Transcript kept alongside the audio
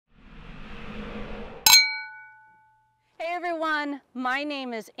Hey everyone, my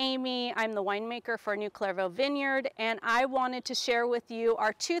name is Amy. I'm the winemaker for New Clairvaux Vineyard, and I wanted to share with you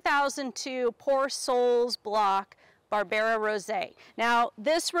our 2002 Poor Souls block Barbera Rosé. Now,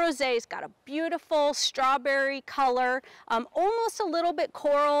 this rosé's got a beautiful strawberry color, almost a little bit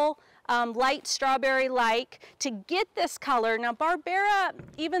coral, light strawberry-like. To get this color, now Barbera,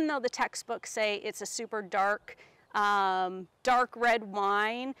 even though the textbooks say it's a super dark red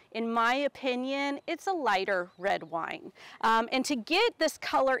wine, in my opinion, it's a lighter red wine. And to get this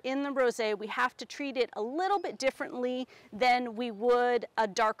color in the rosé, we have to treat it a little bit differently than we would a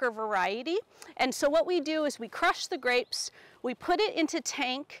darker variety. And so what we do is we crush the grapes, we put it into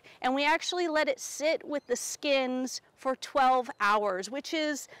tank, and we actually let it sit with the skins for 12 hours, which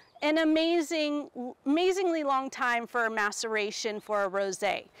is an amazingly long time for a maceration for a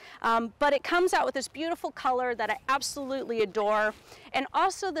rosé. But it comes out with this beautiful color that I absolutely adore. And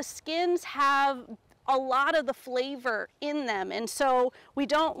also the skins have a lot of the flavor in them. And so we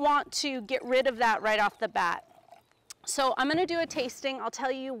don't want to get rid of that right off the bat. So I'm gonna do a tasting. I'll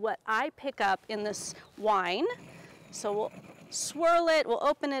tell you what I pick up in this wine. So we'll swirl it, we'll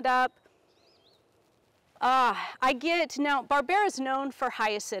open it up. Now Barbera is known for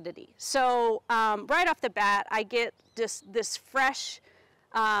high acidity. So right off the bat, I get this fresh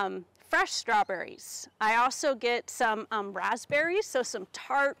strawberries. I also get some raspberries, so some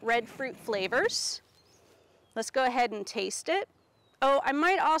tart red fruit flavors. Let's go ahead and taste it. Oh, I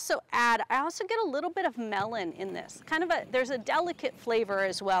might also add, I also get a little bit of melon in this. There's a delicate flavor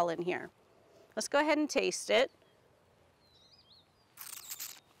as well in here. Let's go ahead and taste it.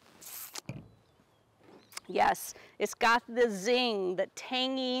 Yes, it's got the zing, the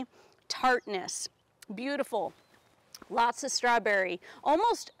tangy tartness. Beautiful. Lots of strawberry.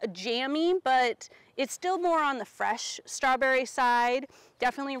 Almost jammy, but it's still more on the fresh strawberry side.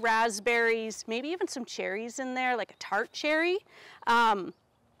 Definitely raspberries, maybe even some cherries in there, like a tart cherry. No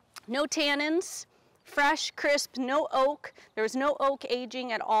tannins. Fresh, crisp, no oak. There was no oak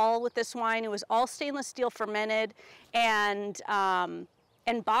aging at all with this wine. It was all stainless steel fermented and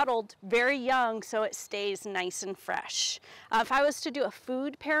bottled very young, so it stays nice and fresh. If I was to do a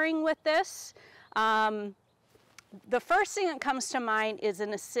food pairing with this, the first thing that comes to mind is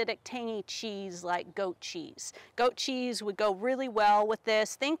an acidic, tangy cheese like goat cheese. Goat cheese would go really well with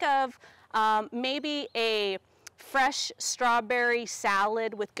this. Think of maybe a fresh strawberry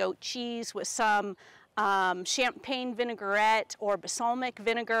salad with goat cheese with some champagne vinaigrette or balsamic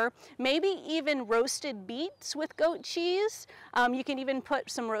vinegar, maybe even roasted beets with goat cheese. You can even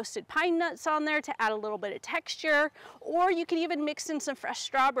put some roasted pine nuts on there to add a little bit of texture, or you can even mix in some fresh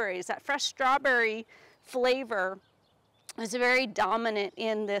strawberries. That fresh strawberry flavor is very dominant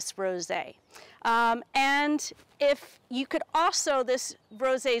in this rosé. And if you could also, this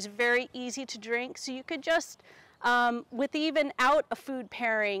rosé is very easy to drink, so you could just with even out a food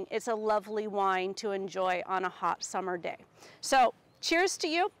pairing, it's a lovely wine to enjoy on a hot summer day. So cheers to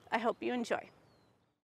you. I hope you enjoy.